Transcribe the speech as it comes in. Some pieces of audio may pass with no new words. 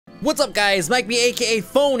What's up, guys? Mike B, aka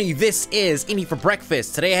Phony. This is Indie for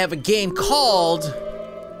Breakfast. Today I have a game called...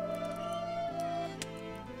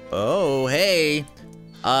 Oh, hey.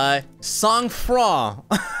 Sang-Froid.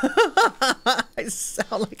 I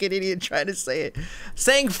sound like an idiot trying to say it.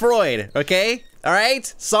 Sang-Froid, okay?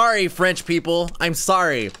 Alright? Sorry, French people. I'm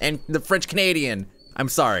sorry. And the French Canadian. I'm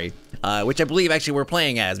sorry. Which I believe actually we're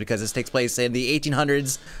playing as, because this takes place in the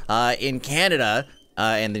 1800s in Canada.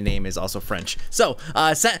 And the name is also French. So,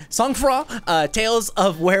 Sang-Froid, Tales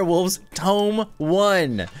of Werewolves, Tome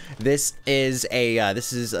 1. This is an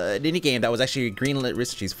indie game that was actually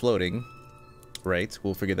greenlit. She's floating. Right,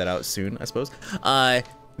 we'll figure that out soon, I suppose.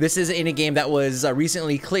 This is an indie game that was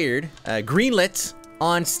recently cleared, greenlit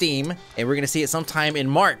on Steam, and we're gonna see it sometime in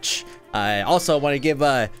March. I also want to give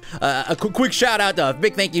a quick shout out, a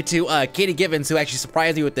big thank you to Katie Givens, who actually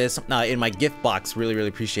surprised me with this in my gift box. Really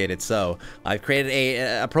appreciate it. So I've created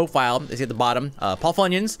a profile, it's at the bottom, Paul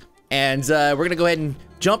Funyuns, and we're gonna go ahead and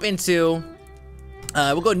jump into,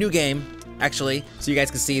 we'll go new game, actually, so you guys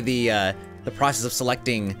can see the process of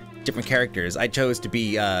selecting different characters. I chose to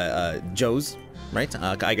be Joe's, right?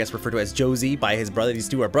 I guess referred to as Josie by his brother. These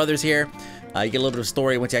two are brothers here. You get a little bit of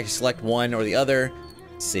story once you actually select one or the other.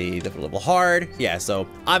 Let's see, different level hard. Yeah, so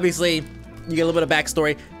obviously you get a little bit of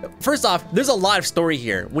backstory. First off, there's a lot of story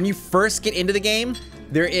here. When you first get into the game,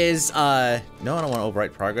 there is, no, I don't want to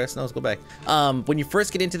overwrite progress. No, let's go back. When you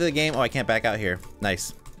first get into the game, oh, I can't back out here.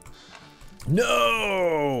 Nice.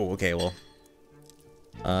 No! Okay, well,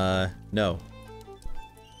 no.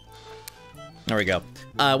 There we go.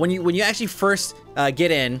 When you actually first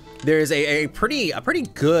get in, there's a pretty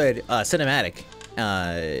good cinematic.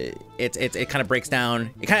 It kind of breaks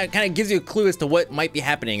down. It kind of gives you a clue as to what might be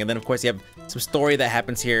happening, and then of course you have some story that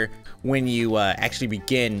happens here when you actually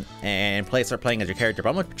begin and start playing as your character. But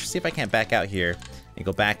I'm gonna see if I can't back out here and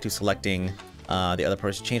go back to selecting the other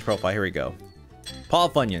person. Change profile. Here we go. Paul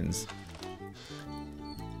Funyuns.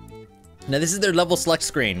 Now this is their level select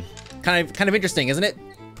screen. Kind of interesting, isn't it?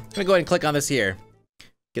 I'm gonna go ahead and click on this here.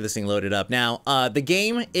 Get this thing loaded up. Now, the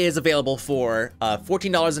game is available for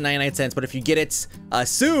 $14.99, but if you get it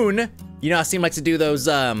soon, you know, I seem like to do those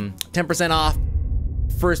 10% off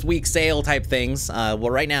first week sale type things. Well,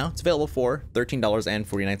 right now, it's available for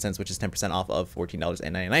 $13.49, which is 10% off of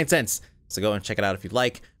 $14.99. So go and check it out if you'd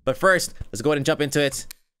like. But first, let's go ahead and jump into it.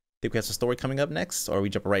 Think we have some story coming up next, or are we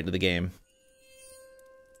jumping right into the game?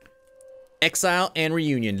 Exile and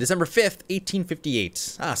Reunion, December 5th,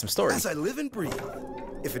 1858. Ah, some story. As I live and breathe,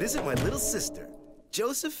 if it isn't my little sister,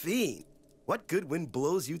 Josephine, what good wind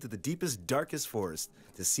blows you to the deepest, darkest forest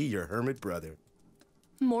to see your hermit brother?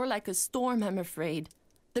 More like a storm, I'm afraid.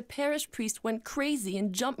 The parish priest went crazy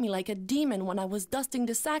and jumped me like a demon when I was dusting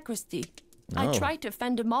the sacristy. Oh. I tried to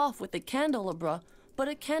fend him off with the candelabra, but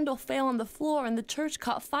a candle fell on the floor and the church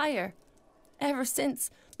caught fire. Ever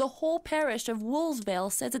since, the whole parish of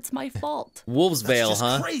Wolvesvale says it's my fault. Wolvesvale, That's just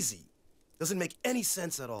huh? crazy. Doesn't make any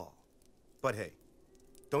sense at all. But hey,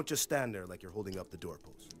 don't just stand there like you're holding up the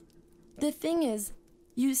doorpost. The thing is,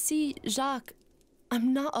 you see, Jacques,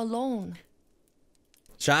 I'm not alone.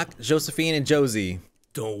 Jacques, Josephine, and Josie.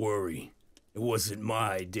 Don't worry. It wasn't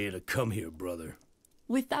my idea to come here, brother.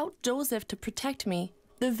 Without Joseph to protect me,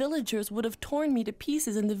 the villagers would have torn me to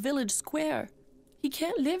pieces in the village square. He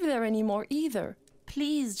can't live there anymore either.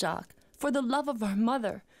 Please, Jacques, for the love of our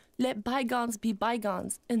mother, let bygones be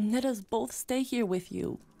bygones, and let us both stay here with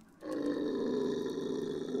you.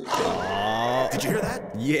 Aww. Did you hear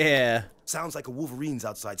that? Yeah. Sounds like a Wolverine's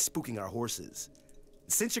outside spooking our horses.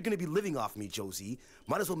 Since you're gonna be living off me, Josie,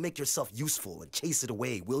 might as well make yourself useful and chase it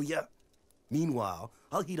away, will ya? Meanwhile,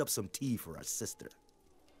 I'll heat up some tea for our sister.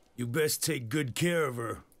 You best take good care of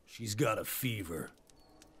her. She's got a fever.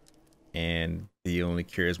 And the only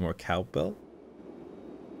cure is more cowbell?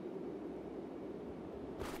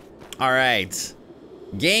 Alright.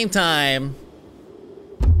 Game time.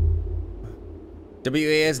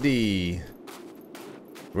 WASD.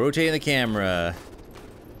 Rotating the camera.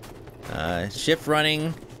 Shift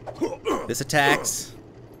running. This attacks.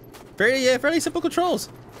 Fairly simple controls.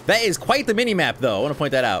 That is quite the mini-map, though. I want to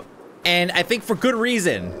point that out. And I think for good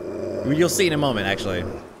reason. You'll see in a moment, actually.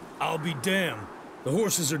 I'll be damned. The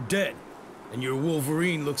horses are dead. And your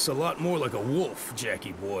Wolverine looks a lot more like a wolf,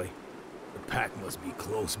 Jackie boy. The pack must be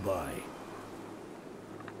close by.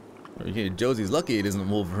 Josie's lucky it isn't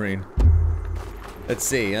Wolverine. Let's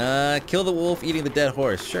see. Kill the wolf eating the dead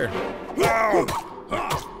horse. Sure.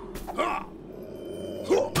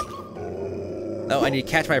 Oh, I need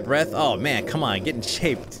to catch my breath. Oh man, come on, get in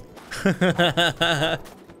shape. How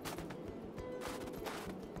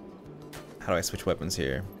do I switch weapons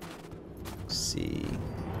here? Let's see.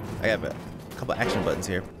 I have a couple action buttons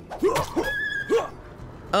here.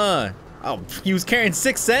 Oh, he was carrying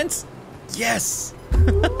 6 cents? Yes!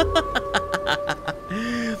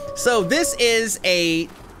 So this is a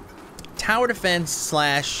tower defense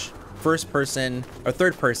slash first person, or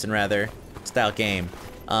third person rather, style game.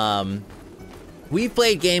 We've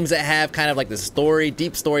played games that have kind of like the story,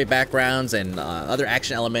 deep story backgrounds and other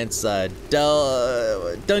action elements,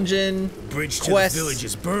 dungeon, Bridge to quests. the village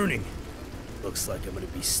is burning. Looks like I'm gonna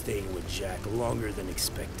be staying with Jack longer than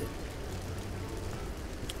expected.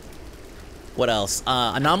 What else?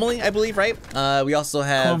 Anomaly, I believe, right? We also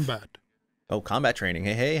have... Combat. Oh, combat training.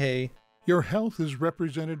 Hey, hey, hey. Your health is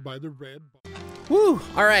represented by the red. Woo!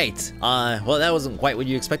 All right. Well, that wasn't quite what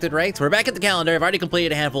you expected, right? We're back at the calendar. I've already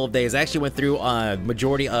completed a handful of days. I actually went through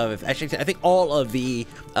majority of, actually, I think all of the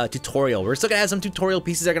tutorial. We're still gonna have some tutorial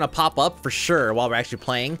pieces that are gonna pop up for sure while we're actually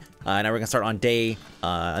playing. Now we're gonna start on the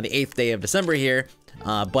 8th day of December here.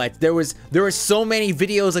 But there were so many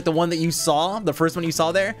videos like the one that you saw, the first one you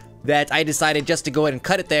saw there, that I decided just to go ahead and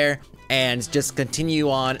cut it there and just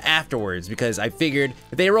continue on afterwards, because I figured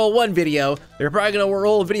if they roll one video, they're probably gonna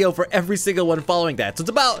roll a video for every single one following that. So it's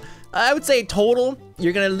about, I would say total,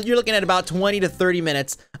 you're looking at about 20 to 30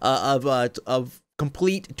 minutes of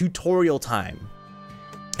complete tutorial time.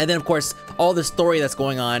 And then of course, all the story that's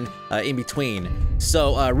going on in between.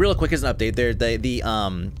 So real quick, here's an update. There,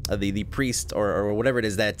 the priest or whatever it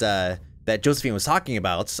is that Josephine was talking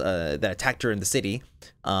about that attacked her in the city.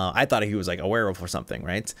 I thought he was like a werewolf or something,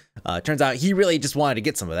 right? Turns out he really just wanted to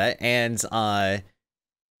get some of that, and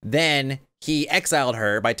then he exiled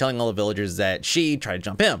her by telling all the villagers that she tried to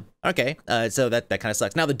jump him. Okay, so that kind of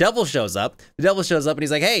sucks. Now the devil shows up. The devil shows up and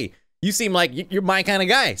he's like, "Hey, you seem like you're my kind of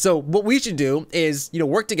guy. So what we should do is,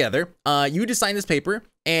 work together. You just sign this paper,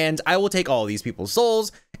 and I will take all these people's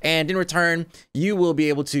souls, and in return, you will be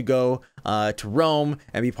able to go to Rome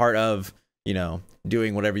and be part of,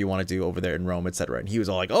 doing whatever you want to do over there in Rome, etc." And he was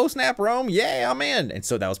all like, "Oh snap, Rome, yeah, I'm in." And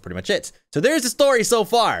so that was pretty much it. So there's the story so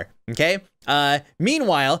far. Okay.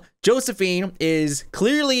 Meanwhile, Josephine is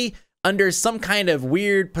clearly under some kind of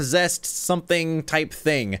weird possessed something type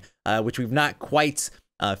thing, which we've not quite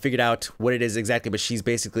figured out what it is exactly, but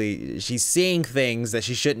she's seeing things that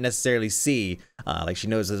she shouldn't necessarily see. Like she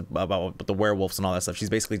knows about the werewolves and all that stuff.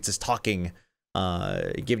 She's basically just talking,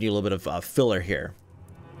 giving you a little bit of filler here.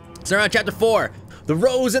 So around chapter 4, The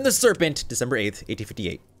Rose and the Serpent, December 8th,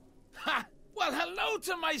 1858. Ha! Well, hello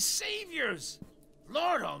to my saviors!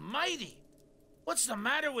 Lord Almighty! What's the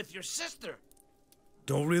matter with your sister?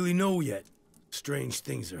 Don't really know yet. Strange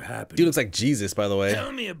things are happening. Dude looks like Jesus, by the way.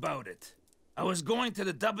 Tell me about it. I was going to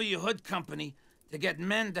the W. Hood Company to get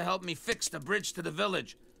men to help me fix the bridge to the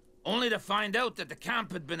village, only to find out that the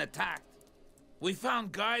camp had been attacked. We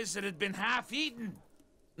found guys that had been half-eaten.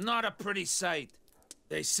 Not a pretty sight.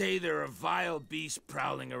 They say there are vile beasts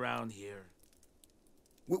prowling around here.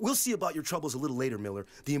 We'll see about your troubles a little later, Miller.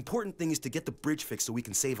 The important thing is to get the bridge fixed so we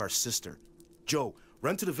can save our sister. Joe,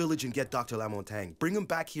 run to the village and get Dr. Lamontagne. Bring him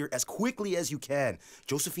back here as quickly as you can.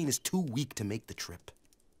 Josephine is too weak to make the trip.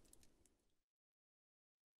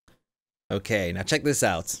 Okay, now check this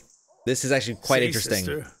out. This is actually quite interesting.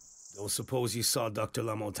 Sister, don't suppose you saw Dr.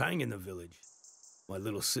 Lamontagne in the village. My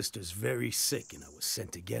little sister's very sick and I was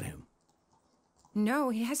sent to get him. No,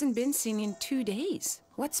 he hasn't been seen in 2 days.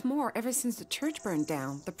 What's more, ever since the church burned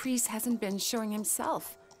down, the priest hasn't been showing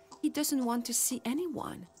himself. He doesn't want to see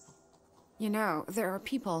anyone. You know, there are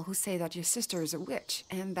people who say that your sister is a witch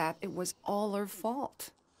and that it was all her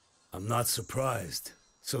fault. I'm not surprised.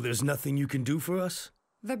 So there's nothing you can do for us?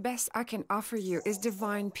 The best I can offer you is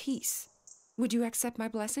divine peace. Would you accept my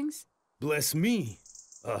blessings? Bless me.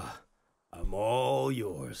 I'm all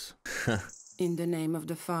yours. In the name of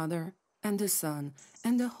the Father, and the Son,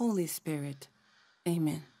 and the Holy Spirit.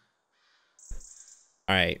 Amen.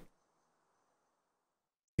 All right.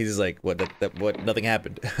 He's just like, what? What? Nothing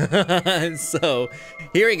happened. So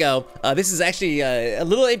here we go. This is actually a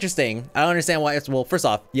little interesting. I don't understand why. Well, first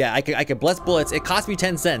off, yeah, I could bless bullets. It cost me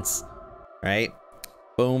 10 cents, right?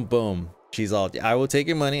 Boom, boom. She's all, I will take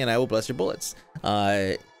your money and I will bless your bullets.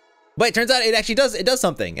 But it turns out it actually does. It does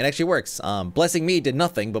something. It actually works. Blessing me did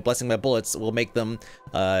nothing, but blessing my bullets will make them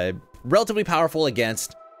relatively powerful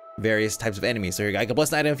against various types of enemies. So here you go. I can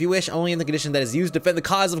bless an item if you wish, only in the condition that is used to defend the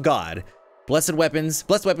cause of God. Blessed weapons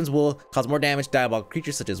will cause more damage to diabolical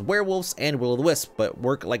creatures such as werewolves and will-o'-the-wisp, but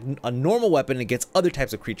work like a normal weapon against other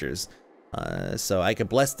types of creatures. So I could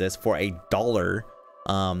bless this for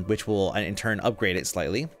 $1, which will in turn upgrade it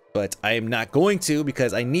slightly. But I am not going to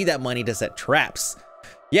because I need that money to set traps.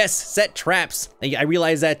 Yes, set traps. I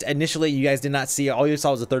realized that initially you guys did not see, all you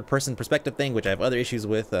saw was a third-person perspective thing, which I have other issues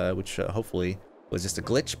with, which hopefully was just a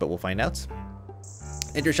glitch, but we'll find out.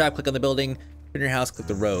 Enter shop, click on the building. Enter your house, click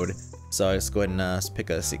the road. So let's go ahead and pick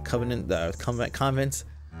a convent, convent,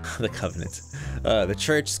 the covenant. The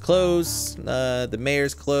church is closed. The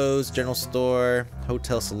mayor's closed. General store,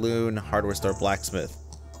 hotel, saloon, hardware store, blacksmith.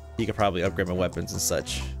 You could probably upgrade my weapons and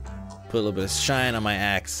such. Put a little bit of shine on my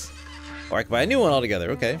axe. Or I can buy a new one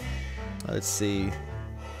altogether. Okay. Let's see.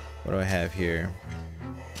 What do I have here?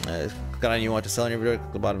 Click on you want to sell on your video.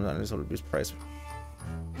 Click the bottom. I just want to reduce price.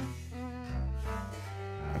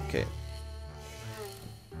 Okay.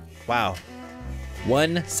 Wow.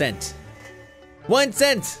 1 cent. 1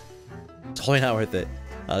 cent! Totally not worth it.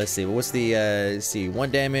 Let's see. What's the, let's see.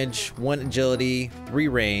 1 damage, 1 agility, 3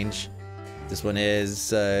 range. This one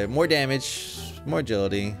is more damage, more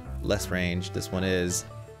agility, less range. This one is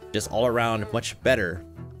just all around much better.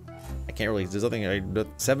 I can't really, there's nothing,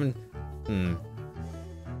 7.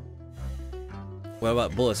 What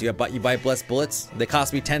about bullets? You buy blessed bullets? They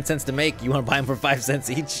cost me 10 cents to make. You want to buy them for 5 cents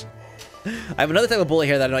each? I have another type of bullet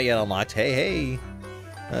here that I'm not yet unlocked. Hey, hey.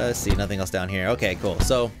 Let's see, nothing else down here. Okay, cool.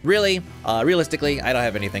 So really, realistically, I don't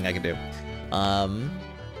have anything I can do.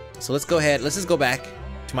 So let's go ahead. Let's just go back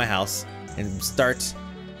to my house and start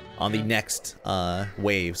on the next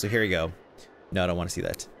wave. So here we go. No, I don't want to see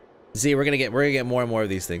that. See, we're gonna get more and more of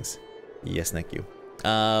these things. Yes, thank you.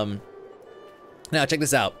 Now check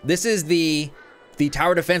this out. This is the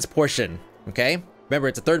tower defense portion. Okay, remember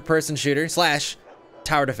it's a third-person shooter /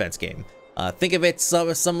 tower defense game. Think of it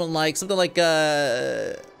something like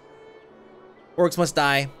Orcs Must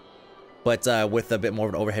Die, but with a bit more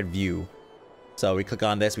of an overhead view. So we click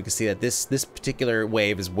on this, we can see that this particular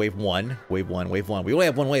wave is wave 1. Wave 1. We only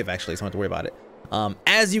have 1 wave actually, so I don't have to worry about it.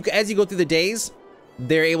 As you go through the days,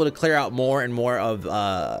 they're able to clear out more and more of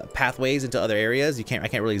pathways into other areas. I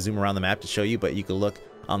can't really zoom around the map to show you, but you can look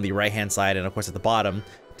on the right hand side and of course at the bottom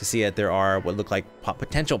to see that there are what look like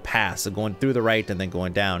potential paths, so going through the right and then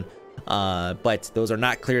going down. But those are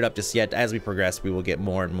not cleared up just yet. As we progress, we will get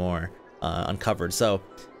more and more uncovered. So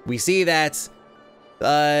we see that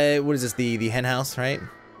what is this, the hen house, right?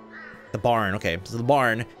 The barn. Okay, so the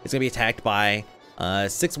barn is gonna be attacked by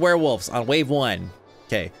 6 werewolves on wave 1.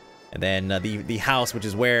 Okay, and then the house, which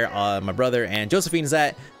is where my brother and Josephine is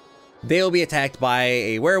at, they will be attacked by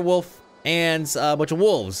a werewolf and a bunch of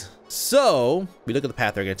wolves. So we look at the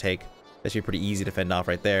path they're gonna take. That should be pretty easy to fend off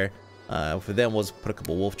right there. For them, we'll just put a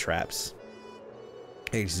couple wolf traps.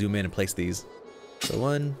 Okay, zoom in and place these. So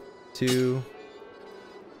 1, 2,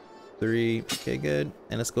 3. Okay, good.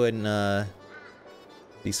 And let's go ahead and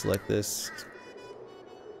deselect this.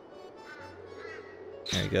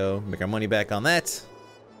 There we go. Make our money back on that.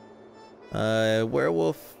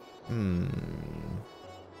 Werewolf.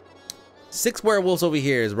 6 werewolves over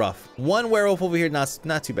here is rough. 1 werewolf over here,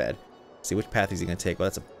 not too bad. Let's see which path is he gonna take. Well,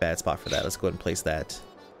 that's a bad spot for that. Let's go ahead and place that.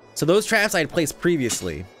 So those traps I had placed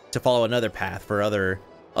previously to follow another path for other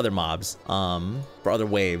mobs, for other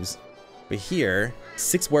waves. But here,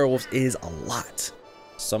 6 werewolves is a lot.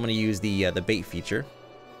 So I'm gonna use the bait feature.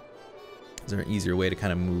 Is there an easier way to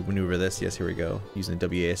kind of maneuver this? Yes, here we go. Using the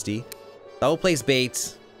WASD. I will place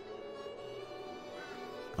bait.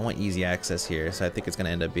 I want easy access here, so I think it's gonna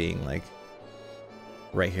end up being like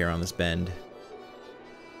right here on this bend.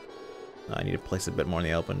 I need to place it a bit more in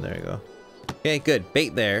the open. There you go. Okay, good.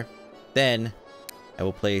 Bait there. Then I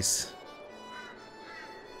will place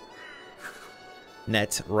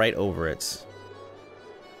net right over it.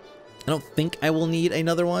 I don't think I will need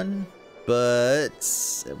another one,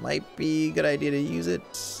 but it might be a good idea to use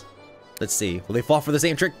it. Let's see. Will they fall for the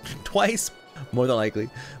same trick twice? More than likely.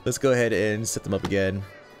 Let's go ahead and set them up again.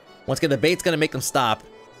 Once again, the bait's gonna make them stop,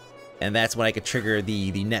 and that's when I could trigger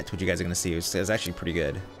the net, which you guys are gonna see, which is actually pretty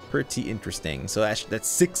good. Pretty interesting. So actually, that's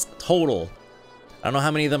 6 total. I don't know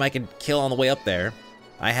how many of them I can kill on the way up there.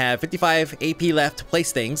 I have 55 AP left to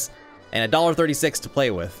place things, and $1.36 to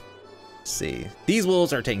play with. Let's see. These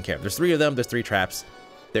wolves are taken care of. There's 3 of them. There's 3 traps.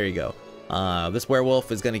 There you go. This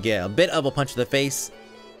werewolf is gonna get a bit of a punch to the face.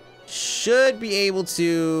 Should be able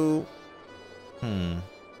to.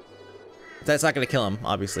 That's not gonna kill him,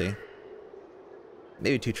 obviously.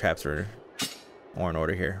 Maybe 2 traps are in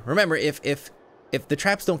order here. Remember, if the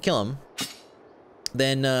traps don't kill him,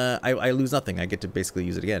 then I lose nothing. I get to basically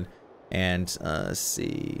use it again. And let's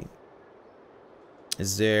see.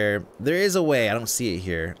 There is a way. I don't see it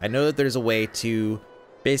here. I know that there's a way to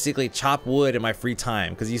basically chop wood in my free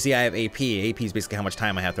time, because you see I have AP. AP is basically how much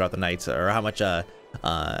time I have throughout the night, or how much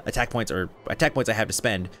attack points I have to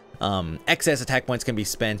spend. Excess attack points can be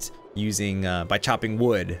spent using by chopping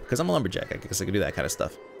wood, because I'm a lumberjack. I guess I can do that kind of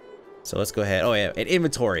stuff. So let's go ahead. Oh yeah, and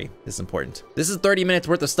inventory. This is important. This is 30 minutes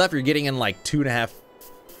worth of stuff you're getting in like 2.5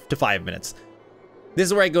 to 5 minutes. This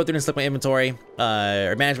is where I go through and select my inventory,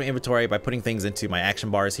 or manage my inventory by putting things into my action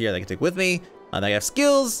bars here that I can take with me. Then I have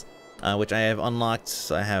skills, which I have unlocked.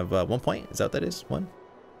 So I have 1 point. Is that what that is? 1.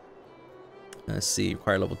 Let's see.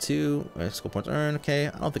 Require level 2. Skill points earned. Okay.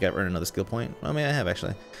 I don't think I've earned another skill point. I mean, I have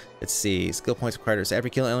actually. Let's see. Skill points required. So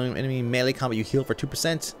every kill enemy melee combat you heal for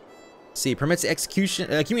 2%. See, permits the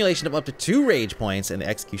accumulation of up to 2 rage points and the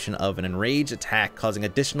execution of an enraged attack causing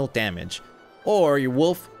additional damage. Or your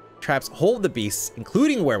wolf traps hold the beasts,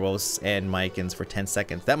 including werewolves and mycans, for 10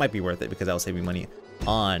 seconds. That might be worth it because that will save me money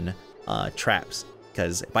on traps.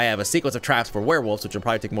 Because if I have a sequence of traps for werewolves, which will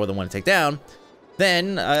probably take more than one to take down,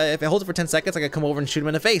 then if it holds it for 10 seconds, I can come over and shoot him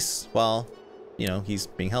in the face while, you know, he's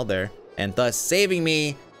being held there, and thus saving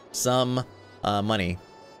me some money.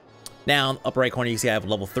 Now, upper right corner, you see I have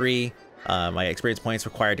level 3. My experience points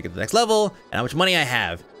required to get to the next level, and how much money I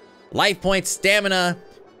have. Life points, stamina,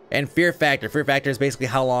 and fear factor. Fear factor is basically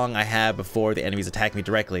how long I have before the enemies attack me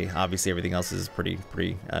directly. Obviously, everything else is pretty,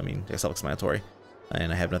 I mean, self-explanatory.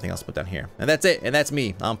 And I have nothing else to put down here. And that's it. And that's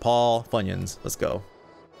me. I'm Paul Funyuns. Let's go.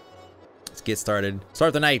 Let's get started.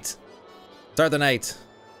 Start the night. Start the night.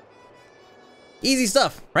 Easy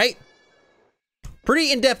stuff, right?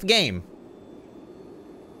 Pretty in-depth game.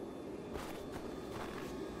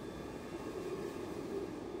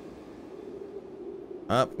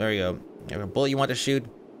 Oh, there we go. You have a bullet you want to shoot.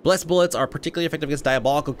 Blessed bullets are particularly effective against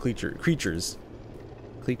diabolical creatures.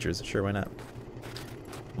 Creatures, sure, why not?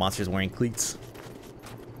 Monsters wearing cleats.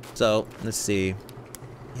 So, let's see.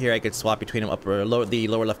 Here I could swap between them. The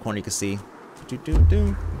lower left corner you can see.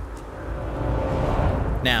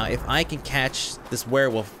 Now, if I can catch this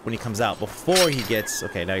werewolf when he comes out before he gets...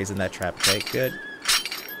 Okay, now he's in that trap. Okay, good.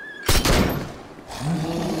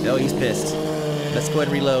 Oh, he's pissed. Let's go ahead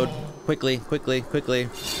and reload. Quickly, quickly, quickly.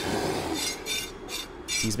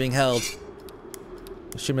 He's being held.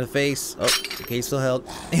 Shoot him in the face. Oh, okay, he's still held.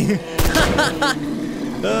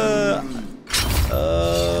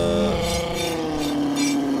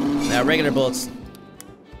 Now regular bullets.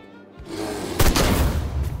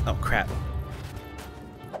 Oh crap.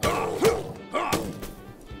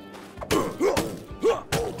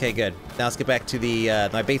 Okay, good. Now let's get back to the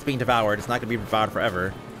my base being devoured. It's not gonna be devoured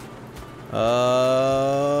forever.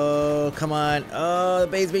 Oh, come on. Oh, the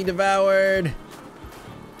base being devoured.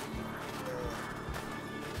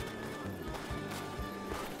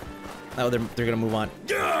 Oh, they're gonna move on.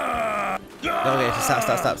 Okay,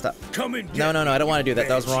 stop. No, I don't want to do that.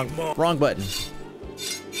 That was wrong. Wrong button.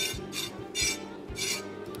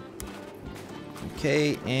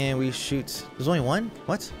 Okay, and we shoot. There's only one?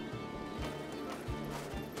 What?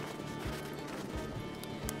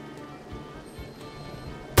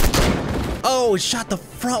 Oh, it shot the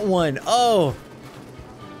front one. Oh.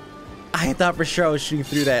 I thought for sure I was shooting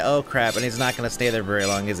through that. Oh, crap. And he's not going to stay there very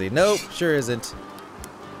long, is he? Nope, sure isn't.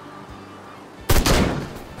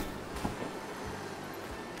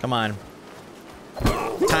 Come on.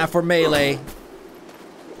 Time for melee.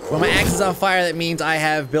 When my axe is on fire, that means I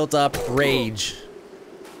have built up rage.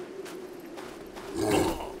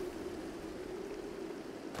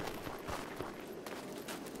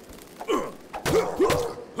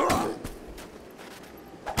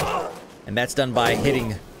 And that's done by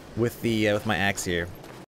hitting with the with my axe here.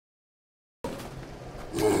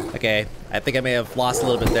 Okay, I think I may have lost a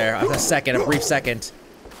little bit there. A brief second.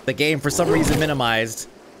 The game for some reason minimized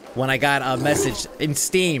when I got a message in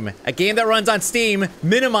Steam. A game that runs on Steam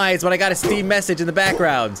minimized when I got a Steam message in the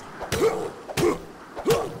background.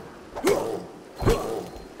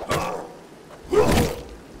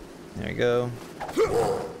 There we go.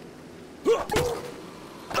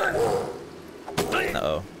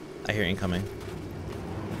 Uh-oh. I hear incoming.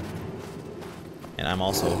 And I'm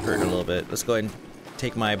also hurting a little bit. Let's go ahead and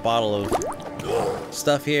take my bottle of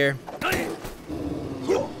stuff here. Let's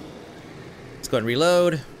go ahead and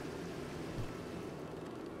reload.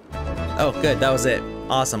 Oh, good. That was it.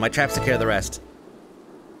 Awesome. My traps took care of the rest.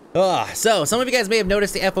 So, some of you guys may have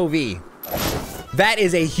noticed the FOV. That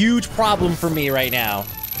is a huge problem for me right now.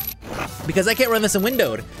 Because I can't run this in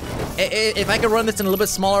windowed. If I could run this in a little bit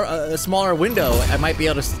smaller window, I might be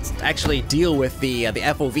able to actually deal with the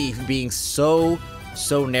FOV being so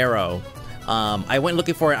narrow. I went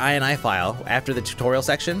looking for an INI file after the tutorial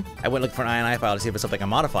section. I went looking for an INI file to see if it's something I can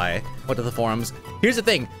modify. Went to the forums. Here's the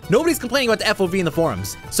thing. Nobody's complaining about the FOV in the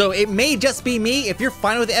forums. So it may just be me. If you're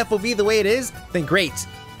fine with the FOV the way it is, then great.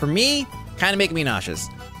 For me, kind of making me nauseous.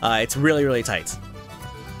 It's really, really tight.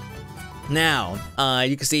 Now,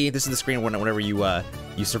 you can see this is the screen whenever you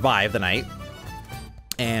survive the night.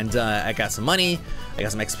 And I got some money. I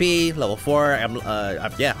got some XP, level 4.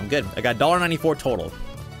 Yeah, I'm good. I got $1.94 total.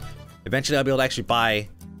 Eventually, I'll be able to actually buy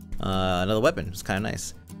another weapon. It's kind of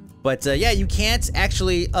nice. But yeah, you can't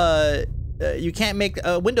actually you can't make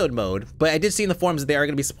a windowed mode. But I did see in the forums that they are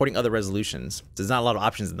going to be supporting other resolutions. So there's not a lot of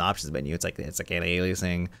options in the options menu. It's like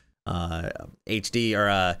anti-aliasing, HD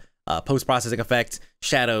or post-processing effect,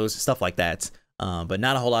 shadows, stuff like that. But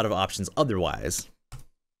not a whole lot of options otherwise.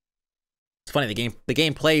 It's funny, the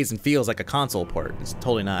game plays and feels like a console port. It's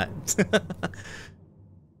totally not.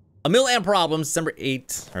 A Mill and Problems, December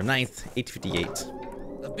 8th or 9th, 858.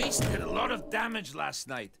 The beast did a lot of damage last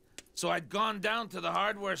night, so I'd gone down to the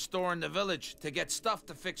hardware store in the village to get stuff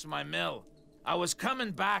to fix my mill. I was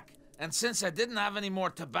coming back, and since I didn't have any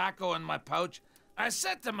more tobacco in my pouch, I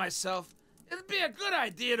said to myself, it'd be a good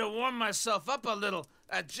idea to warm myself up a little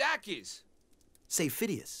at Jackie's. Say,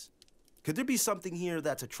 Phidias, could there be something here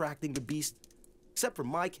that's attracting the beast? Except for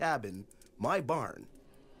my cabin, my barn,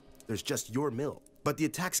 there's just your mill. But the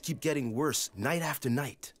attacks keep getting worse night after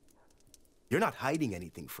night. You're not hiding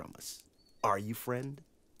anything from us, are you, friend?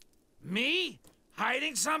 Me?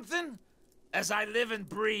 Hiding something? As I live and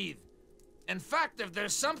breathe. In fact, if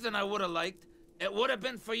there's something I would have liked, it would have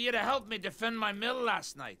been for you to help me defend my mill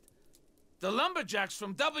last night. The lumberjacks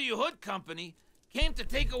from W. Hood Company came to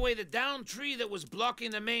take away the downed tree that was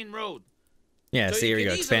blocking the main road. Yeah, so see, here we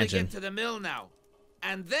go, expansion. You can easily get to the mill now.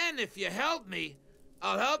 And then, if you help me,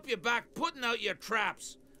 I'll help you back putting out your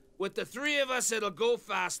traps. With the three of us, it'll go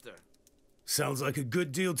faster. Sounds like a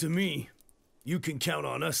good deal to me. You can count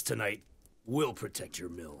on us tonight. We'll protect your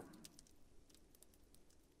mill.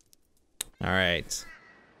 All right.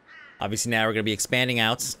 Obviously now we're gonna be expanding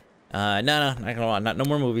out. No, no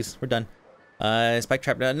more movies. We're done. Spike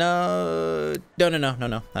trap. No. I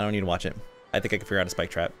don't need to watch it. I think I can figure out a spike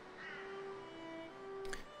trap.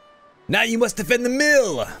 Now you must defend the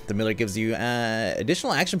mill. The miller gives you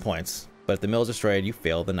additional action points, but if the mill is destroyed, you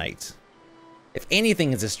fail the night. If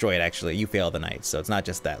anything is destroyed, actually, you fail the night. So it's not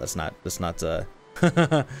just that. Let's not.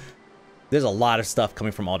 There's a lot of stuff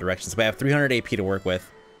coming from all directions. But I have 300 AP to work with,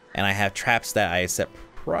 and I have traps that I set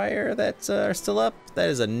prior that are still up. That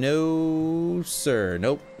is a no, sir.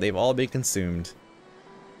 Nope, they've all been consumed,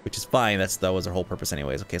 which is fine. That was their whole purpose,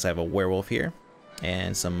 anyways. Okay, so I have a werewolf here,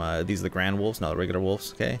 and some. These are the grand wolves, not the regular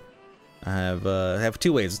wolves. Okay, I have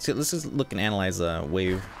two waves. Let's just look and analyze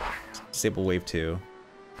wave. Disable wave 2.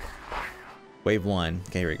 Wave 1.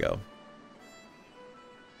 Okay, here we go.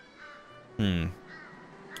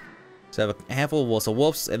 So I have a handful of wolves. So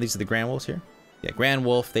wolves, and these are the grand wolves here. Yeah, grand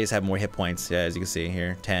wolf, they just have more hit points. Yeah, as you can see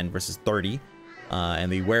here, 10 versus 30.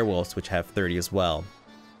 And the werewolves, which have 30 as well.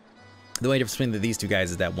 The only difference between these two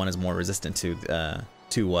guys is that one is more resistant to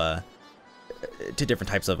different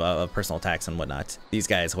types of personal attacks and whatnot. These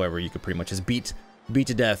guys, however, you could pretty much just beat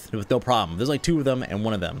to death with no problem. There's only 2 of them and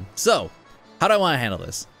 1 of them. So, how do I want to handle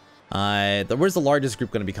this? Where's the largest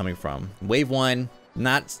group going to be coming from? Wave 1,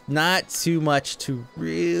 not too much to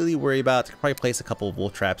really worry about. I could probably place a couple of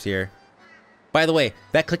wolf traps here. By the way,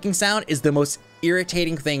 that clicking sound is the most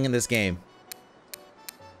irritating thing in this game.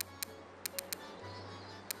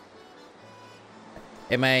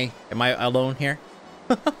 Am I alone here?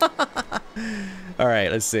 All right,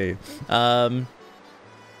 let's see.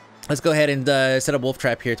 Let's go ahead and set up wolf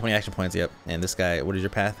trap here. 20 action points. Yep. And this guy, what is your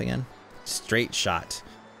path again? Straight shot.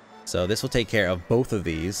 So this will take care of both of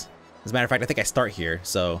these. As a matter of fact, I think I start here,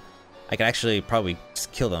 so I could actually probably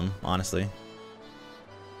just kill them, honestly.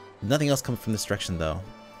 Nothing else coming from this direction, though.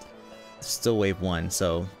 Still wave 1,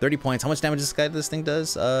 so 30 points. How much damage this thing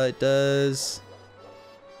does? It does...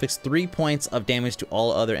 Fix 3 points of damage to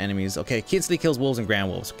all other enemies. Okay, instantly kills wolves and grand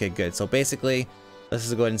wolves. Okay, good. So basically, let's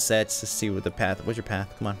just go ahead and set to see what the path... What's your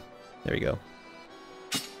path? Come on. There we go.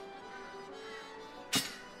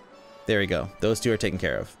 There we go. Those 2 are taken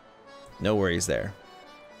care of. No worries there.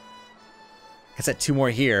 I set 2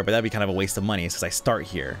 more here, but that'd be kind of a waste of money since I start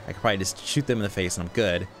here. I could probably just shoot them in the face and I'm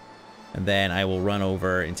good. And then I will run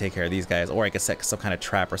over and take care of these guys, or I could set some kind of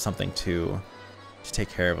trap or something to take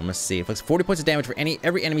care of them. Let's see. It inflicts 40 points of damage for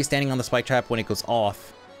every enemy standing on the spike trap when it goes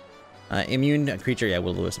off. Immune creature, yeah,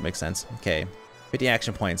 will lose. Makes sense. Okay, 50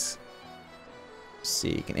 action points. Let's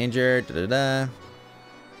see, you can injure.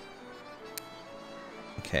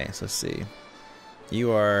 Okay, so let's see.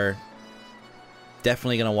 You are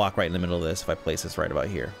definitely gonna walk right in the middle of this if I place this right about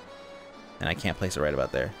here, and I can't place it right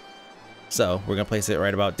about there. So we're gonna place it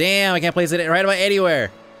right about. Damn, I can't place it right about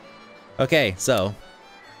anywhere. Okay, so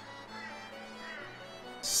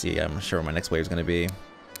let's see. I'm not sure where my next wave is gonna be.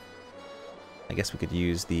 I guess we could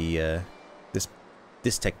use the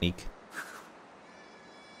this technique,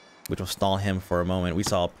 which will stall him for a moment. We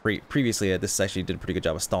saw previously that this actually did a pretty good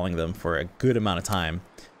job of stalling them for a good amount of time.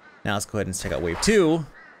 Now let's go ahead and check out wave 2.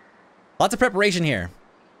 Lots of preparation here.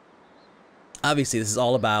 Obviously, this is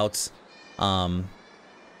all about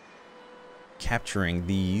capturing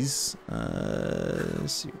these.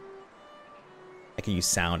 Let's see. I can use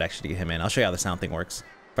sound actually to get him in. I'll show you how the sound thing works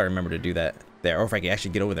if I remember to do that there, or if I can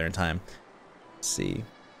actually get over there in time. Let's see.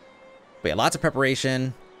 But yeah, lots of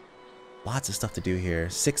preparation, lots of stuff to do here.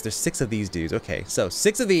 There's 6 of these dudes. Okay, so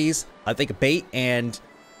 6 of these. I think a bait and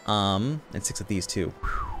 6 of these too.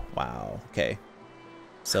 Whew, wow. Okay.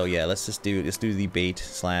 So yeah, let's do the bait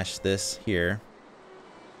slash this here.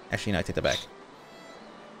 Actually, no, I take that back.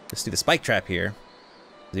 Let's do the spike trap here.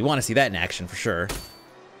 We want to see that in action for sure.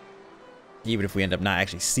 Even if we end up not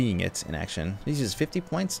actually seeing it in action. These just 50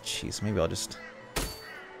 points? Jeez, maybe I'll just...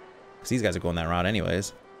 Because these guys are going that route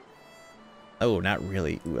anyways. Oh, not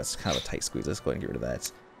really. Ooh, that's kind of a tight squeeze. Let's go ahead and get rid of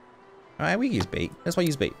that. Alright, we can use bait. That's why I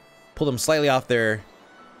use bait. Pull them slightly off their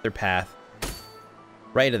path.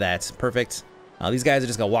 Right into that. Perfect. These guys are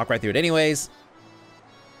just going to walk right through it anyways.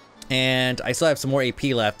 And I still have some more AP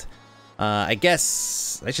left. I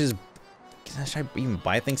guess I should I even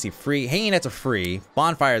buy things? See, free. Hanging nets are free.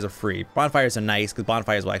 Bonfires are free. Bonfires are nice because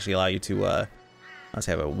bonfires will actually allow you to, let's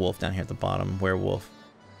have a wolf down here at the bottom. Werewolf.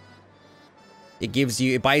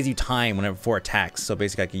 It buys you time whenever for attacks. So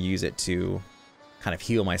basically I can use it to kind of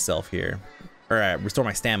heal myself here. Or restore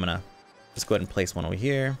my stamina. Just go ahead and place one over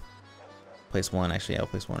here. Place one, actually I'll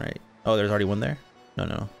place one right. Oh, there's already one there?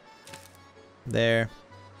 No. There.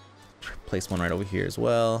 Place one right over here as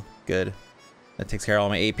well. Good. That takes care of all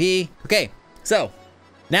my AP. Okay, so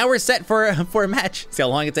now we're set for a match. See how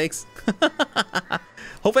long it takes?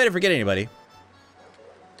 Hopefully I didn't forget anybody.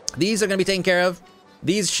 These are gonna be taken care of.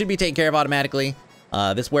 These should be taken care of automatically.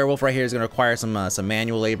 This werewolf right here is gonna require some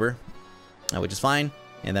manual labor, which is fine.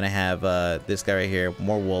 And then I have this guy right here,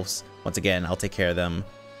 more wolves. Once again, I'll take care of them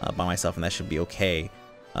by myself, and that should be okay.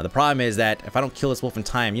 The problem is that if I don't kill this wolf in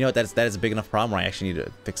time, you know what? That is a big enough problem where I actually need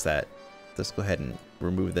to fix that. Let's go ahead and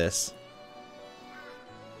remove this.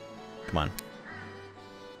 Come on.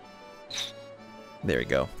 There we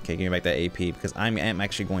go. Okay, give me back that AP because I am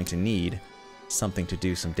actually going to need something to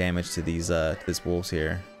do some damage to these this wolves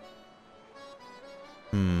here.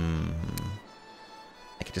 I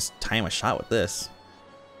could just time a shot with this.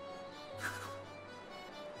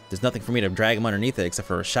 There's nothing for me to drag them underneath it except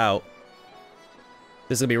for a shout.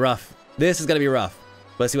 This is gonna be rough. This is gonna be rough.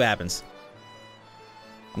 But let's see what happens.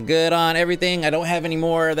 I'm good on everything. I don't have any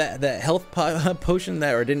more of that health potion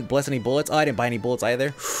or didn't bless any bullets. Oh, I didn't buy any bullets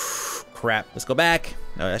either. Crap. Let's go back.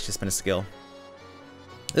 No, that's just been a skill.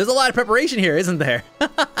 There's a lot of preparation here, isn't there?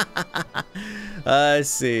 Let's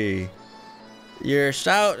see. Your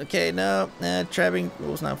shout. Okay, no. Trapping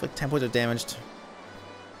rules now inflict 10 points of damage.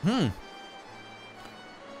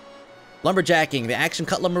 Lumberjacking. The action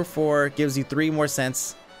cut lumber 4 gives you 3 more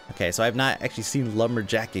cents. Okay, so I've not actually seen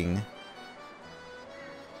lumberjacking.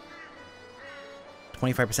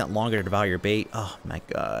 25% longer to devour your bait. Oh my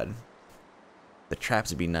god. The traps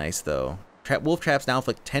would be nice though. Wolf traps now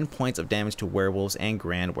inflict 10 points of damage to werewolves and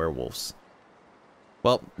grand werewolves.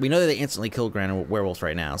 Well, we know that they instantly kill grand werewolves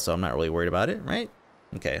right now, so I'm not really worried about it, right?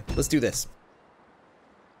 Okay, let's do this.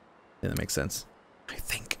 Yeah, that makes sense. I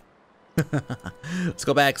think. Let's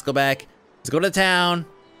go back, let's go back. Let's go to town.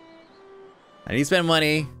 I need to spend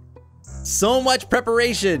money. So much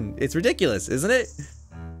preparation. It's ridiculous, isn't it?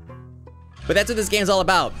 But that's what this game's all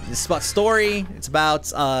about. It's about story. It's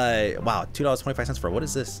about, wow, $2.25 for, what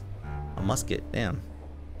is this? A musket, damn.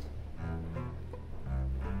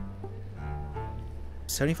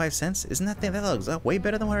 75 cents? Isn't that thing, that looks way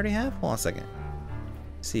better than what I already have? Hold on a second.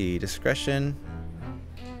 Let's see, discretion.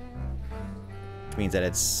 Which means that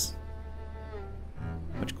it's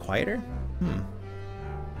much quieter?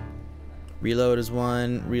 Reload is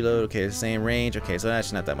 1. Reload, okay, the same range. Okay, so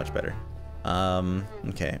that's not that much better.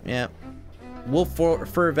 Okay, yeah. Wolf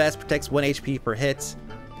fur vest protects 1 HP per hit.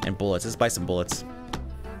 And bullets. Let's buy some bullets.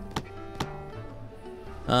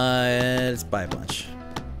 Let's buy a bunch.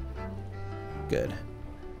 Good.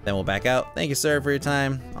 Then we'll back out. Thank you, sir, for your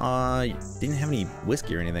time. You didn't have any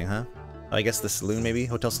whiskey or anything, huh? Oh, I guess the saloon, maybe?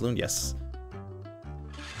 Hotel saloon? Yes.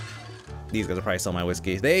 These guys will probably sell my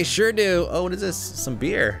whiskey. They sure do. Oh, what is this? Some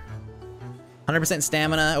beer. 100%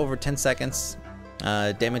 stamina over 10 seconds.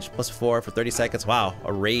 Damage plus 4 for 30 seconds. Wow,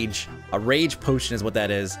 a rage potion is what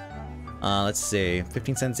that is. Let's see,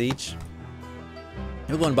 15 cents each.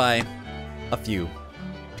 We'll go and buy a few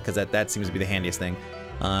because that seems to be the handiest thing.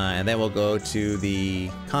 And then we'll go to the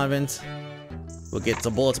convent. We'll get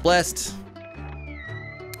some bullets blessed.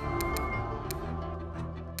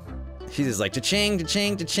 She's just like cha-ching,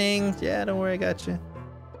 cha-ching, cha-ching. Yeah, don't worry, I got you.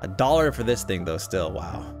 $1 for this thing though, still,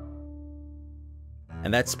 wow.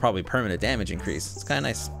 And that's probably permanent damage increase. It's kind of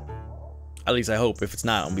nice. At least I hope. If it's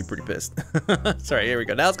not, I'll be pretty pissed. Sorry, here we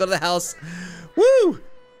go. Now let's go to the house. Woo!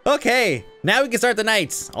 Okay, now we can start the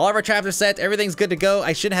night. All of our traps are set. Everything's good to go.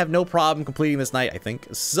 I should have no problem completing this night, I think.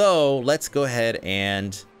 So let's go ahead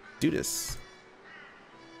and do this.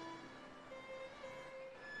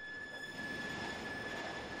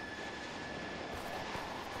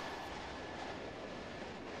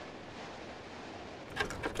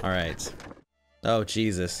 All right. Oh,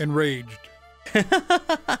 Jesus. Enraged.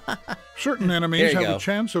 Certain enemies have a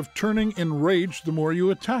chance of turning enraged the more you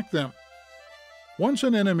attack them. Once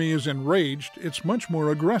an enemy is enraged, it's much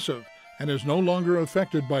more aggressive and is no longer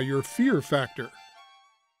affected by your fear factor.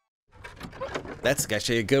 That's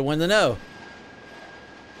actually a good one to know.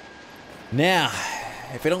 Now,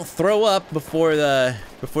 if I don't throw up before the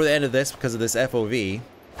end of this because of this FOV,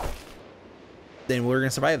 then we're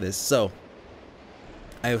gonna survive this. So,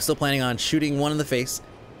 I was still planning on shooting one in the face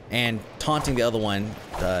and taunting the other one,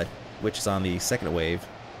 which is on the second wave.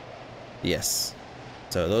 Yes.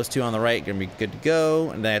 So those two on the right gonna be good to go,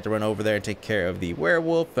 and then I have to run over there and take care of the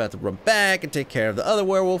werewolf. I have to run back and take care of the other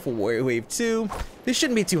werewolf for wave 2. This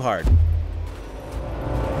shouldn't be too hard.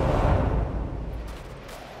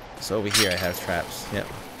 So over here I have traps. Yep.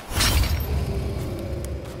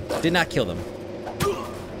 Did not kill them.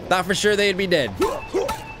 Thought for sure they'd be dead.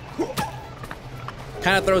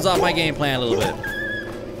 Kind of throws off my game plan a little bit.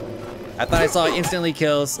 I thought I saw instantly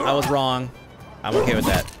kills. I was wrong. I'm okay with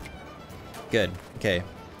that. Good. Okay.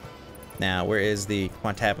 Now, where is the... Come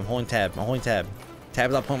on, tab. I'm holding tab. I'm holding tab.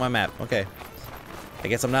 Tab is on point my map. Okay. I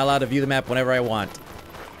guess I'm not allowed to view the map whenever I want.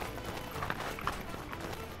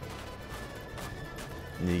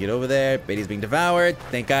 Need to get over there. Betty's being devoured.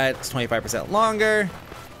 Thank God it's 25% longer.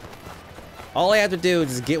 All I have to do is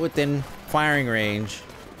just get within firing range.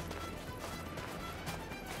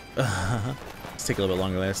 Let's take a little bit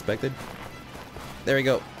longer than I expected. There we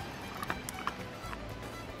go.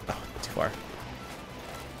 Oh, too far.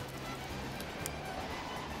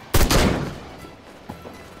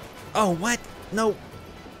 Oh, what? No.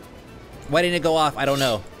 Why didn't it go off? I don't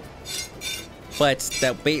know. But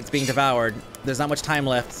that bait's being devoured. There's not much time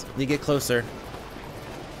left. You get closer.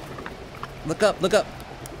 Look up, look up.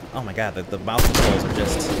 Oh my God, the mouse controls are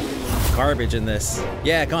just garbage in this.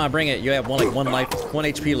 Yeah, come on, bring it. You have one life, 1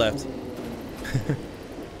 HP left.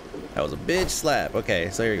 That was a bitch slap. Okay,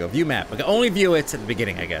 so here we go. View map. We can only view it at the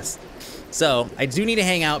beginning, I guess. So, I do need to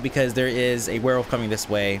hang out because there is a werewolf coming this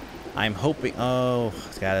way. I'm hoping... Oh,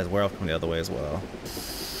 God, there's a werewolf coming the other way as well.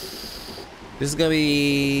 This is gonna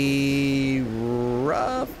be...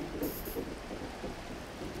 rough.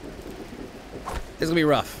 This is gonna be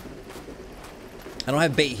rough. I don't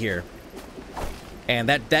have bait here. And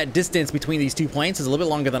that distance between these 2 points is a little bit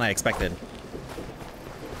longer than I expected.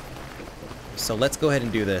 So let's go ahead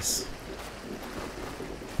and do this.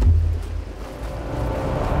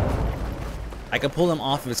 I can pull him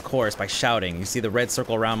off of his course by shouting. You see the red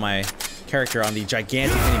circle around my character on the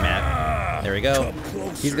gigantic minimap. There we go.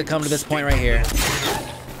 He's gonna come to this point right here.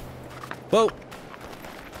 Whoa!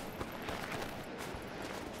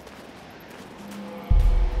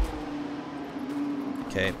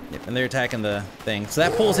 Okay, yep, and they're attacking the thing. So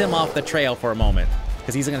that pulls him off the trail for a moment,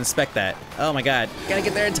 because he's gonna inspect that. Oh my God, gotta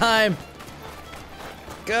get there in time!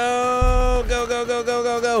 Go, go, go, go, go,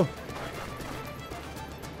 go, go!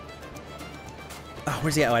 Oh,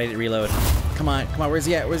 where's he at? Oh, I didn't reload. Come on, come on, where's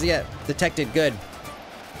he at? Where's he at? Detected, good.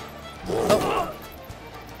 Oh!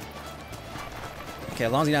 Okay,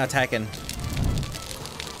 as long as he's not attacking.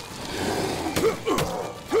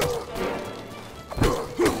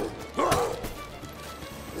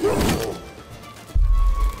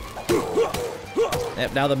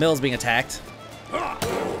 Yep, now the mill's being attacked.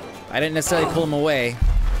 I didn't necessarily pull him away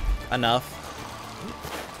enough.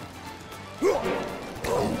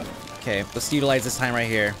 Okay, let's utilize this time right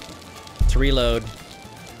here to reload.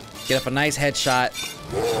 Get up a nice headshot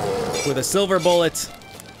with a silver bullet.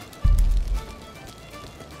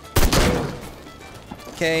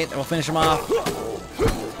 Okay, then we'll finish him off.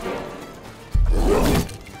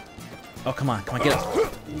 Oh, come on, get up.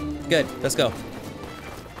 Good, let's go.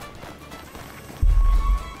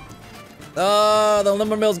 Oh, the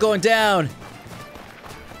lumber mill's going down.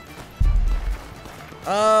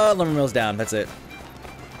 Oh, lumber mill's down, that's it.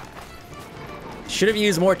 Should have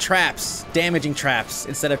used more traps, damaging traps,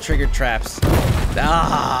 instead of triggered traps.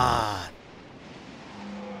 Ah!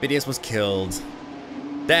 Phidias was killed.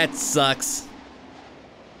 That sucks.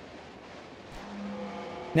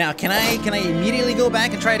 Now, can I immediately go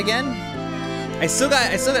back and try it again? I still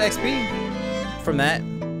got XP from that.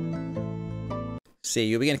 See,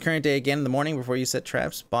 you'll begin current day again in the morning before you set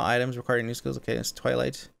traps. Bought items requiring new skills. Okay, it's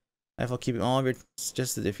twilight. I'll keep all of your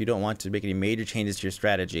suggested if you don't want to make any major changes to your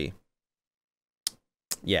strategy.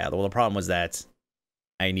 Yeah, well, the problem was that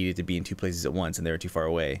I needed to be in 2 places at once and they were too far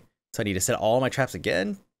away. So I need to set all my traps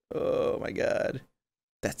again? Oh my god.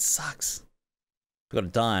 That sucks. We go to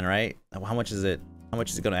Dawn, right? How much is it? How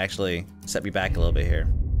much is it gonna actually set me back a little bit here?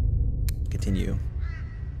 Continue.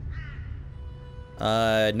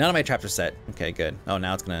 None of my traps are set. Okay, good. Oh,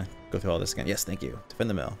 now it's gonna go through all this again. Yes, thank you. Defend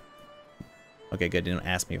the mill. Okay, good. Didn't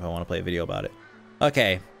ask me if I want to play a video about it.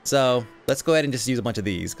 Okay, so let's go ahead and just use a bunch of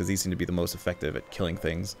these because these seem to be the most effective at killing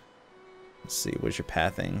things. Let's see, what is your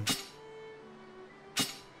pathing?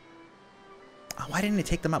 Oh, why didn't it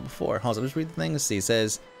take them out before? Hold on, let's read the thing. Let's see. It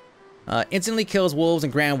says, instantly kills wolves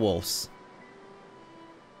and grand wolves.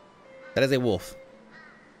 That is a wolf.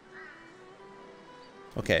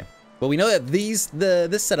 Okay. Well, we know that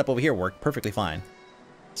this setup over here worked perfectly fine.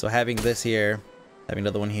 So having this here, having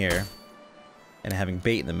another one here, and having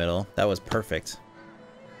bait in the middle, that was perfect.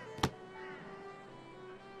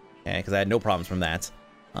 Okay, because I had no problems from that.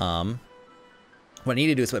 What I need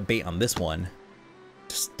to do is put bait on this one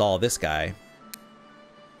to stall this guy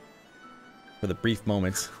for the brief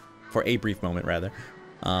moments, for a brief moment rather.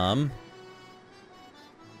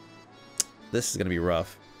 This is gonna be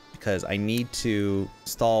rough because I need to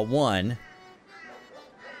stall one.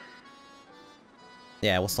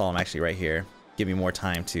 Yeah, we'll stall him actually right here. Give me more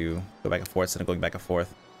time to go back and forth instead of going back and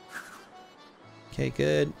forth. Okay,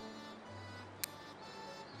 good.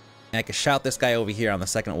 And I can shout this guy over here on the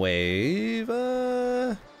second wave.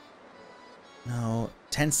 No,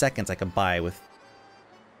 10 seconds I can buy with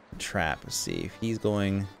the trap. Let's see if he's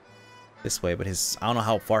going this way, but I don't know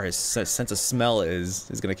how far his sense of smell is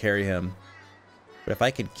gonna carry him. But if I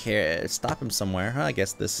could stop him somewhere, I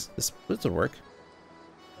guess this would work.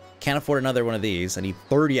 Can't afford another one of these. I need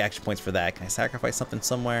 30 action points for that. Can I sacrifice something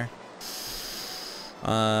somewhere?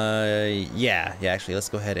 Yeah, actually, let's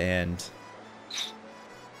go ahead and...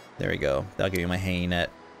 There we go. That'll give me my hanging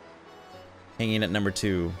net. Hanging net number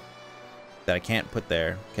 2. That I can't put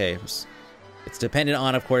there. Okay, it's dependent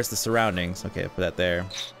on, of course, the surroundings. Okay, put that there.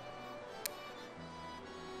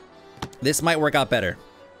 This might work out better.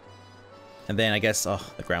 And then I guess, oh,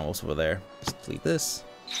 the ground wolf's over there. Just delete this.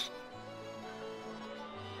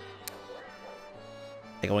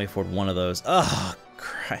 I can only afford one of those. Oh,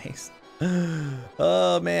 Christ.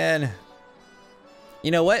 Oh, man.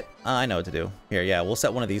 You know what? I know what to do. Here, yeah, we'll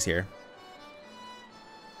set one of these here.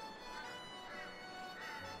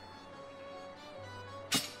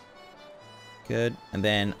 Good. And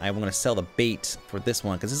then I'm going to sell the bait for this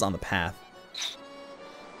one because this is on the path.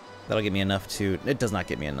 That'll get me enough to... It does not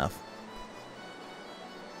get me enough.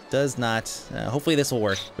 Does not... hopefully this will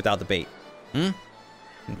work without the bait.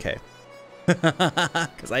 Okay.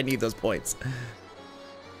 Because I need those points.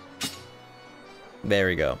 There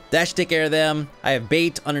we go. That should take care of them. I have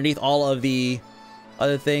bait underneath all of the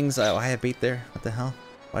other things. Oh, I have bait there. What the hell?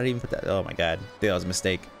 Why did I even put that? Oh my god. I think that was a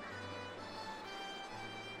mistake.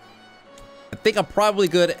 I think I'm probably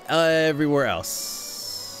good everywhere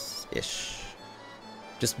else. Ish.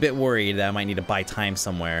 Just a bit worried that I might need to buy time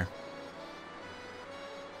somewhere.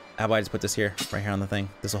 How about I just put this here? Right here on the thing.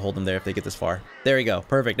 This will hold them there if they get this far. There we go.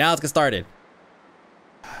 Perfect. Now let's get started.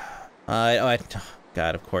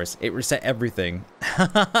 God, of course. It reset everything.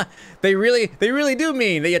 They really do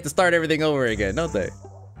mean they have to start everything over again, don't they?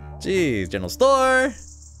 Jeez, general store.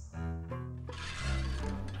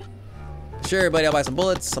 Sure, buddy, I'll buy some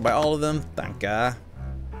bullets. I'll buy all of them. Thank you.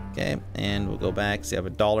 Okay, and we'll go back. See, I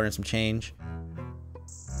have $1 and some change.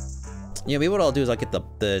 Yeah, maybe what I'll do is I'll get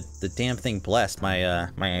the damn thing blessed. My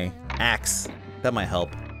my axe. That might help.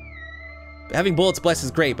 Having bullets blessed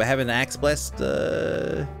is great, but having the axe blessed,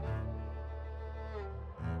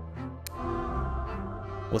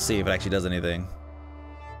 we'll see if it actually does anything.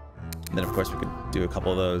 And then, of course, we could do a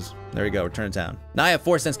couple of those. There we go, return to town. Now I have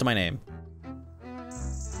 4 cents to my name.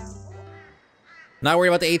 Not worried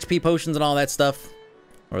about the HP potions and all that stuff.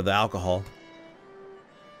 Or the alcohol.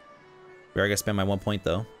 We are gonna spend my 1 point,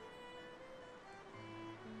 though.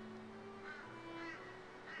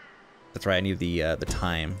 That's right, I need the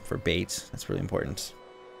time for bait. That's really important.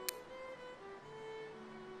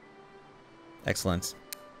 Excellent.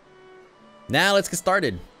 Now let's get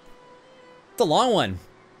started. It's a long one.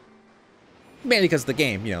 Mainly because of the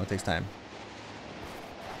game, you know, it takes time.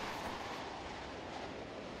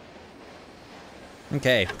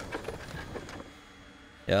 Okay.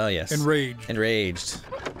 Oh, yes. Enraged. Enraged.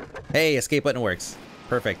 Hey, escape button works.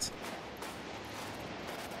 Perfect.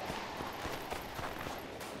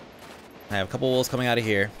 I have a couple wolves coming out of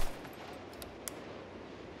here.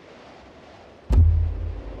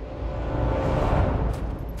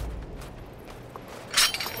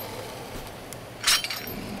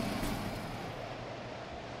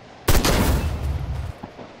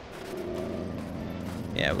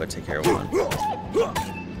 we'll go take care of one.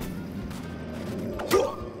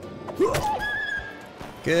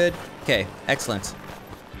 Good. Okay, excellent.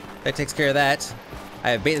 That takes care of that.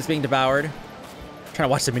 I have bait that's being devoured. I'm trying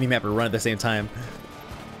to watch the minimap and run at the same time.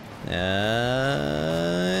 And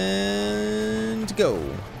go.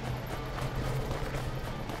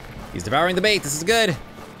 He's devouring the bait. This is good.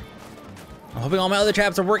 I'm hoping all my other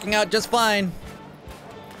traps are working out just fine.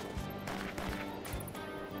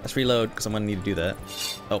 Let's reload, because I'm going to need to do that.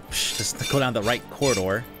 Oh, just go down the right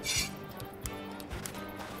corridor.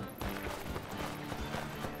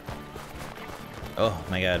 Oh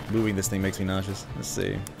my god, moving this thing makes me nauseous. Let's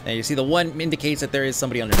see. And you see the one indicates that there is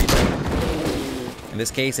somebody underneath it. In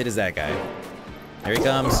this case, it is that guy. There he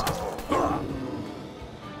comes.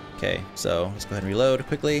 Okay, so let's go ahead and reload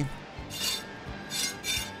quickly.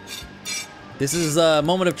 This is a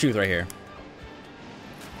moment of truth right here.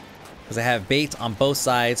 Because I have bait on both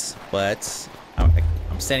sides, but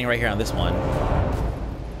I'm standing right here on this one.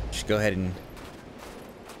 Just go ahead and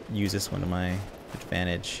use this one to my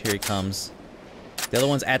advantage. Here he comes. The other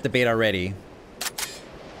one's at the bait already.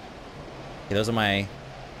 Okay, those are my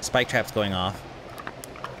spike traps going off.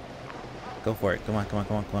 Go for it. Come on, come on,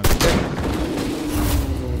 come on, come on.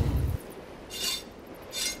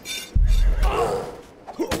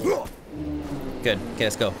 Good. Okay,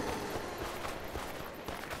 let's go.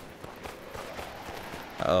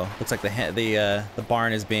 Uh-oh. Looks like the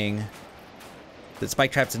barn is being... The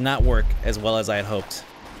spike traps did not work as well as I had hoped.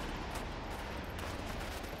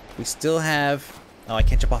 We still have... Oh, I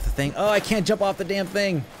can't jump off the thing. Oh, I can't jump off the damn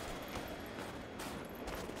thing.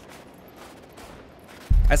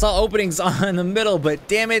 I saw openings on the middle, but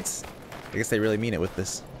damn it. I guess they really mean it with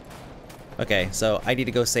this. Okay, so I need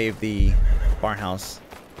to go save the barn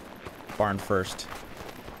first.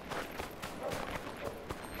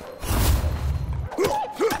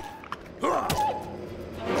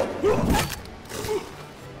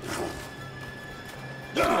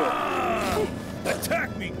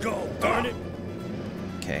 Attack me, go, darn it!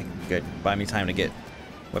 Okay, good. Buy me time to get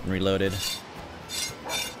weapon reloaded.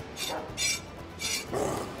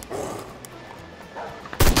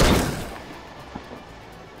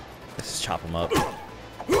 Let's just chop him up.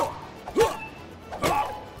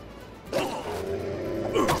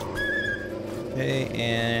 Okay,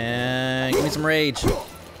 and give me some rage.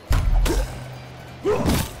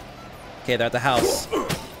 Okay, they're at the house. Oh,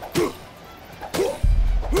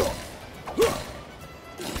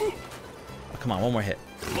 come on, one more hit.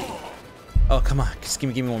 Oh, come on. Just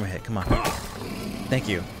give me one more hit. Come on. Thank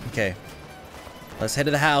you. Okay. Let's head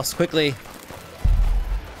to the house quickly.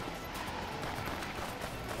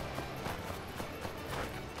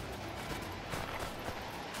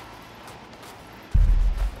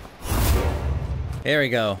 There we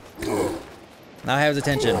go. Now I have his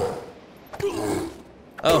attention.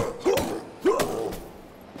 Oh.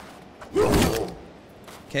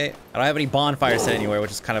 Okay. I don't have any bonfire set anywhere,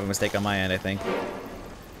 which is kind of a mistake on my end, I think.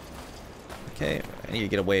 Okay. I need to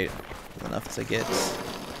get away enough to get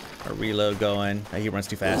a reload going. Oh, he runs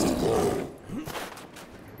too fast.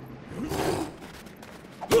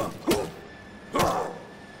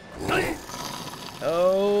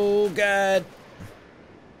 Oh, God.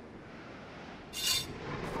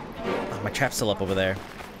 Oh, my trap's still up over there.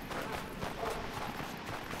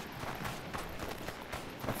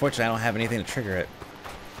 Unfortunately, I don't have anything to trigger it.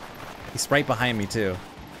 He's right behind me, too.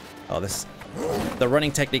 Oh, the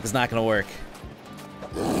running technique is not going to work.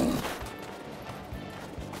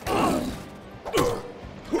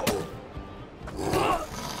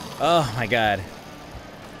 Oh, my God.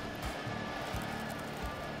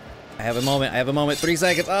 I have a moment. 3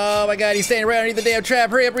 seconds. Oh, my God. He's standing right underneath the damn trap.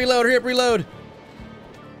 Hurry up, reload. Hurry up, reload.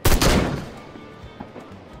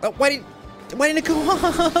 Oh, why didn't it go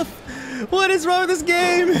off? What is wrong with this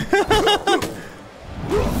game?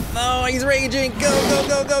 No, he's raging. Go, go,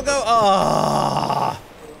 go, go, go. Oh.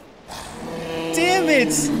 Damn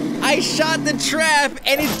it. I shot the trap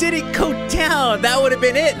and it didn't go down. That would have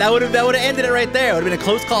been it. That would have ended it right there. It would have been a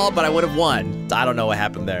close call, but I would have won. I don't know what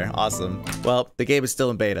happened there. Awesome. Well, the game is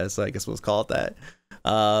still in beta, so I guess we'll call it that.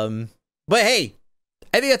 But hey,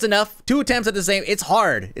 I think that's enough. 2 attempts at the same. It's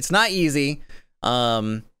hard. It's not easy.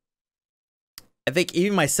 I think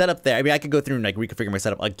even my setup there, I mean, I could go through and like reconfigure my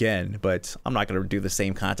setup again, but I'm not going to do the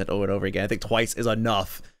same content over and over again. I think twice is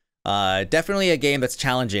enough. Definitely a game that's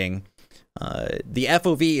challenging. The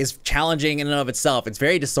FOV is challenging in and of itself. It's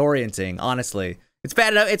very disorienting, honestly. It's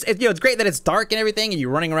bad enough. It's you know, it's great that it's dark and everything, and you're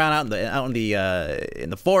running around out in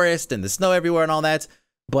the forest and the snow everywhere and all that.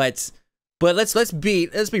 But let's be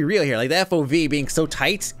real here. Like the FOV being so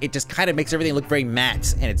tight, it just kind of makes everything look very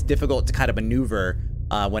matte, and it's difficult to kind of maneuver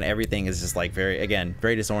when everything is just like very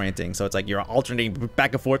disorienting. So it's like you're alternating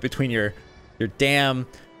back and forth between your damn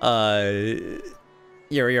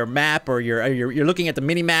your map, or you're looking at the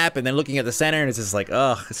mini map and then looking at the center, and it's just like,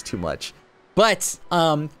 ugh, it's too much. But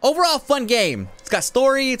overall, fun game. It's got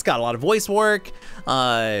story, it's got a lot of voice work. You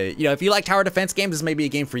know, if you like tower defense games, this may be a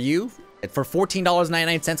game for you. For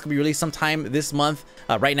 $14.99, can be released sometime this month.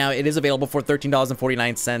 Right now, it is available for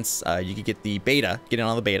 $13.49. You can get the beta, get in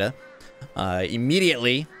on the beta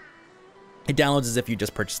immediately. It downloads as if you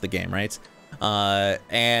just purchased the game, right? They're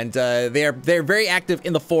very active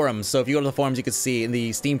in the forums. So if you go to the forums, you can see in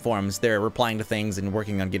the Steam forums, they're replying to things and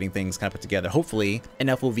working on getting things kind of put together. Hopefully, an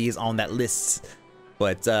FOV is on that list.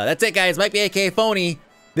 But that's it, guys. Mike, aka Phony.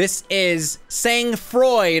 This is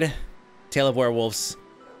Sang-Froid, Tale of Werewolves.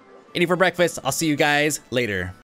 Eating for breakfast. I'll see you guys later.